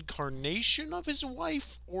reincarnation of his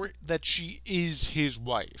wife, or that she is his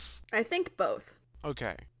wife? I think both.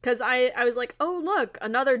 Okay. Because I was like, oh, look,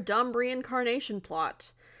 another dumb reincarnation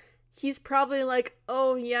plot. He's probably like,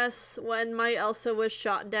 oh, yes, when my Elsa was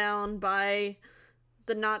shot down by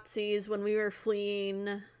the Nazis when we were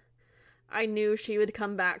fleeing, I knew she would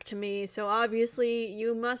come back to me, so obviously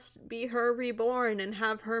you must be her reborn and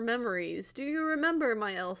have her memories. Do you remember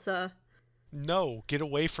my Elsa? No, get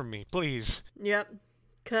away from me, please. Yep.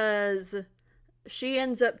 Because she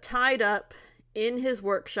ends up tied up in his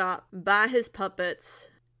workshop by his puppets,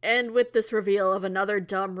 and with this reveal of another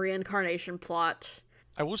dumb reincarnation plot.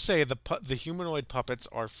 I will say the humanoid puppets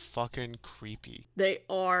are fucking creepy. They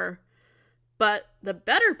are. But the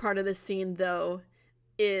better part of the scene, though,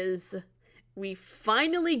 is we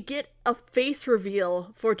finally get a face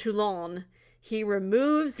reveal for Toulon. He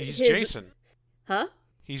removes He's his. Jason. Huh?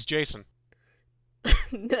 He's Jason.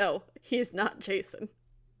 No, he's not Jason.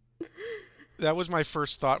 That was my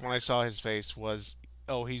first thought when I saw his face was,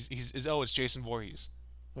 oh, it's Jason Voorhees.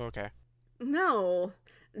 Okay. No.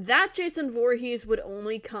 That Jason Voorhees would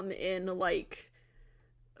only come in, like,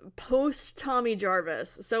 post Tommy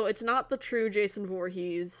Jarvis. So it's not the true Jason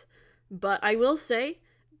Voorhees. But I will say,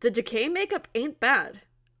 the decay makeup ain't bad.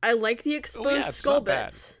 I like the exposed it's skull not bad.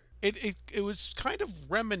 bits. It was kind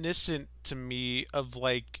of reminiscent to me of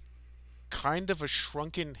like kind of a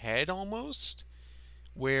shrunken head almost,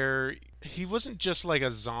 where he wasn't just like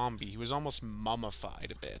a zombie, he was almost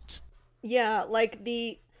mummified a bit. Yeah, like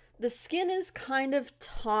the skin is kind of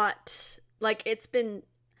taut. Like it's been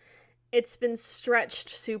stretched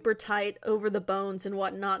super tight over the bones and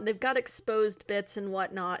whatnot. And they've got exposed bits and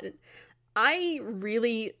whatnot. I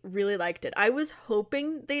really, really liked it. I was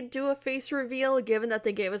hoping they'd do a face reveal, given that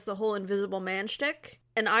they gave us the whole Invisible Man shtick,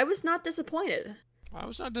 and I was not disappointed. I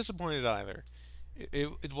was not disappointed either.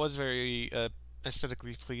 It was very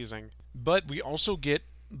aesthetically pleasing. But we also get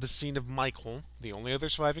the scene of Michael, the only other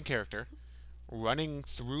surviving character, running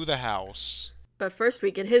through the house. But first,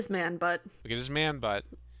 we get his man butt. We get his man butt,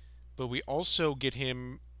 but we also get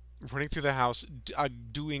him running through the house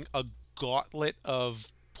doing a gauntlet of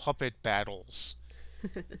puppet battles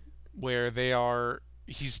where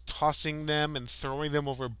he's tossing them and throwing them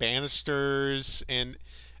over banisters, and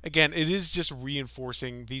again, it is just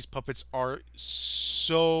reinforcing these puppets are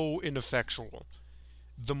so ineffectual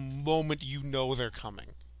the moment you know they're coming.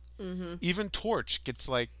 Mm-hmm. Even Torch gets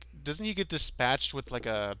like, doesn't he get dispatched with like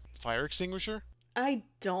a fire extinguisher? I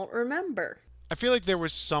don't remember. I feel like there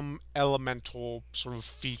was some elemental sort of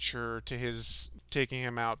feature to his taking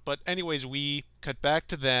him out. But anyways, we cut back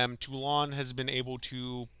to them. Toulon has been able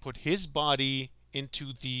to put his body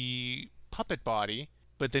into the puppet body,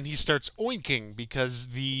 but then he starts oinking because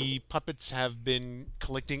the puppets have been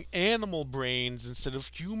collecting animal brains instead of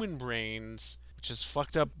human brains, which has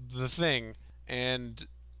fucked up the thing. And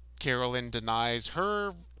Carolyn denies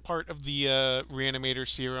her part of the reanimator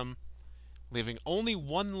serum, leaving only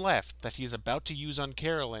one left that he's about to use on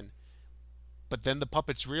Carolyn. But then the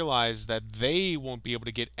puppets realize that they won't be able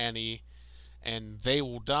to get any, and they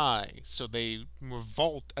will die. So they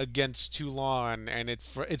revolt against Toulon, and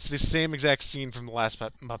it's the same exact scene from the last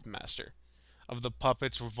Puppet Master, of the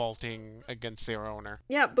puppets revolting against their owner.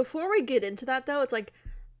 Yeah, before we get into that, though, it's like,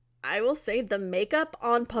 I will say the makeup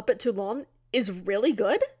on Puppet Toulon is really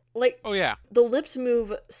good. Like, oh yeah, the lips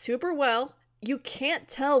move super well. You can't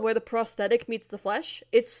tell where the prosthetic meets the flesh.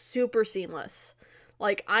 It's super seamless.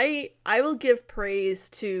 Like, I will give praise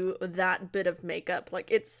to that bit of makeup.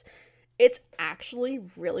 Like, it's actually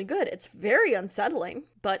really good. It's very unsettling,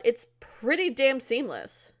 but it's pretty damn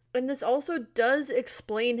seamless. And this also does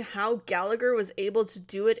explain how Gallagher was able to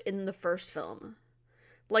do it in the first film.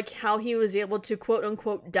 Like, how he was able to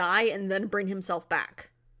quote-unquote die and then bring himself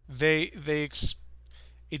back.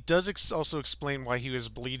 It does also explain why he was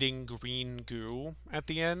bleeding green goo at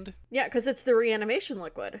the end. Yeah, because it's the reanimation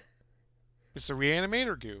liquid. It's the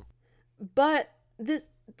reanimator goo. But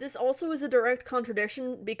this also is a direct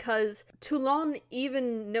contradiction because Toulon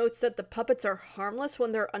even notes that the puppets are harmless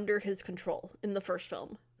when they're under his control in the first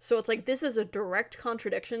film. So it's like this is a direct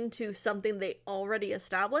contradiction to something they already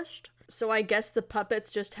established. So I guess the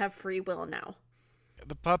puppets just have free will now.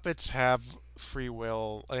 The puppets have free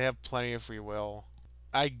will. They have plenty of free will.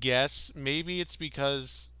 I guess maybe it's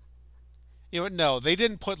because, no, they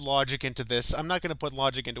didn't put logic into this. I'm not going to put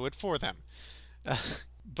logic into it for them.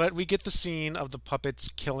 But we get the scene of the puppets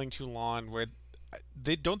killing Toulon where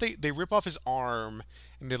they rip off his arm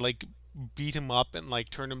and they like beat him up and like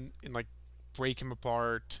turn him and like break him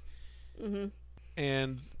apart. Mm-hmm.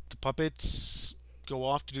 And the puppets go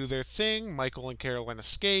off to do their thing. Michael and Carolyn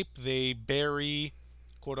escape. They bury,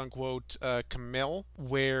 quote unquote, Camille,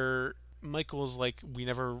 where Michael's like, we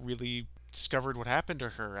never really discovered what happened to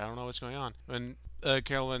her. I don't know what's going on. And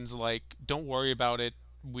Carolyn's like, don't worry about it.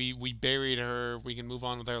 We buried her. We can move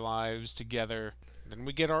on with our lives together. Then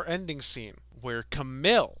we get our ending scene where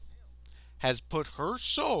Camille has put her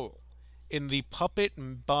soul in the puppet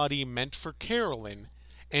body meant for Carolyn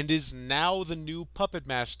and is now the new puppet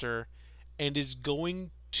master and is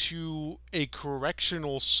going to a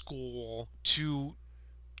correctional school to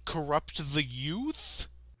corrupt the youth?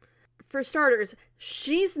 For starters,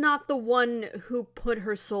 she's not the one who put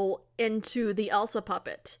her soul into the Elsa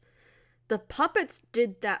puppet. The puppets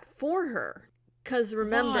did that for her. Because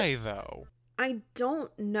remember. Why, though? I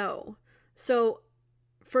don't know. So,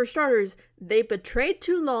 for starters, they betrayed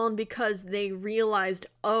Toulon because they realized,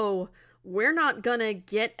 oh, we're not gonna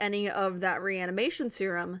get any of that reanimation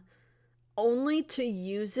serum, only to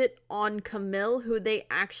use it on Camille, who they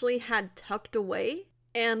actually had tucked away,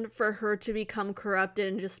 and for her to become corrupted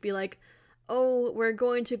and just be like, oh, we're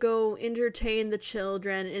going to go entertain the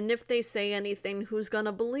children, and if they say anything, who's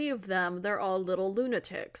gonna believe them? They're all little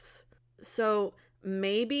lunatics. So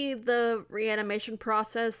maybe the reanimation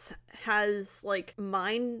process has, like,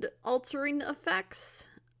 mind-altering effects?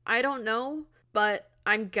 I don't know, but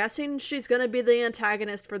I'm guessing she's gonna be the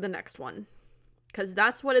antagonist for the next one. Because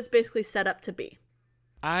that's what it's basically set up to be.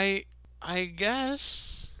 I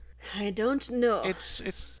guess. I don't know.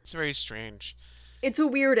 It's very strange. It's a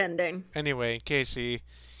weird ending. Anyway, Casey,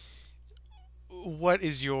 what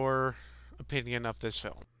is your opinion of this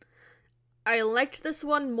film? I liked this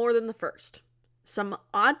one more than the first. Some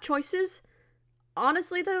odd choices.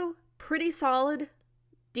 Honestly, though, pretty solid.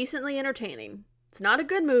 Decently entertaining. It's not a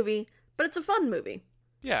good movie, but it's a fun movie.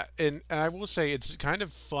 Yeah, and I will say it's kind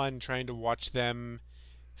of fun trying to watch them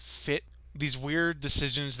fit these weird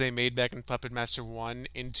decisions they made back in Puppet Master 1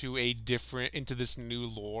 into this new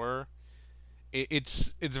lore.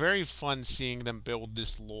 It's very fun seeing them build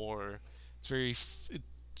this lore. It's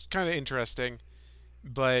kind of interesting,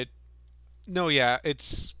 but no, yeah,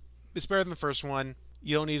 it's better than the first one.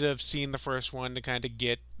 You don't need to have seen the first one to kind of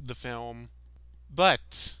get the film.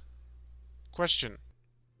 But question.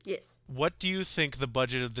 Yes. What do you think the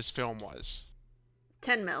budget of this film was?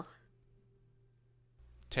 10 mil.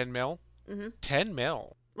 10 mil? Mm-hmm. 10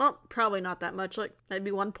 mil. Well, probably not that much. Like, that'd be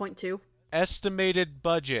 1.2. Estimated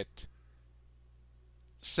budget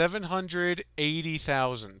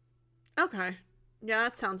 780,000. Okay. Yeah,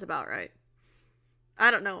 that sounds about right. I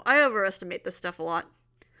don't know. I overestimate this stuff a lot.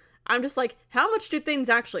 I'm just like, how much do things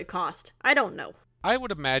actually cost? I don't know. I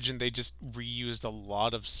would imagine they just reused a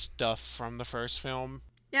lot of stuff from the first film.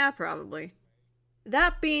 Yeah, probably.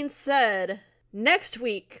 That being said, next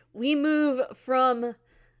week we move from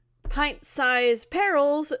pint-sized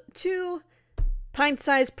perils to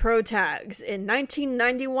pint-sized pro tags in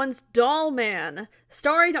 1991's Doll Man,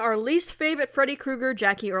 starring our least favorite Freddy Krueger,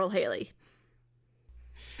 Jackie Earle Haley.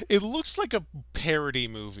 It looks like a parody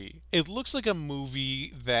movie. It looks like a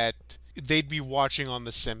movie that they'd be watching on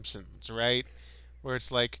The Simpsons, right? Where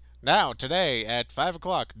it's like, now, today, at 5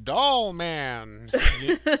 o'clock, Doll Man!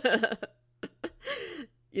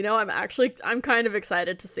 You know, I'm kind of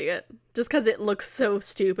excited to see it. Just because it looks so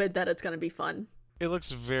stupid that it's going to be fun. It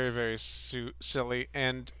looks very, very silly,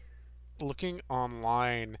 and looking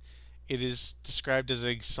online, it is described as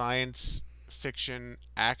a science fiction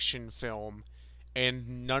action film,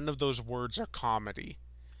 and none of those words are comedy,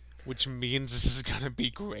 which means this is going to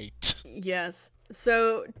be great. Yes.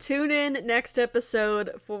 So tune in next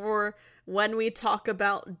episode for when we talk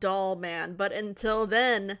about Doll Man. But until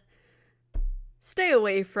then, stay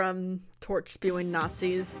away from torch-spewing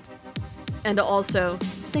Nazis. And also,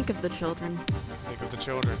 think of the children. Think of the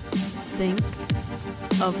children. Think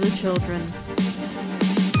of the children.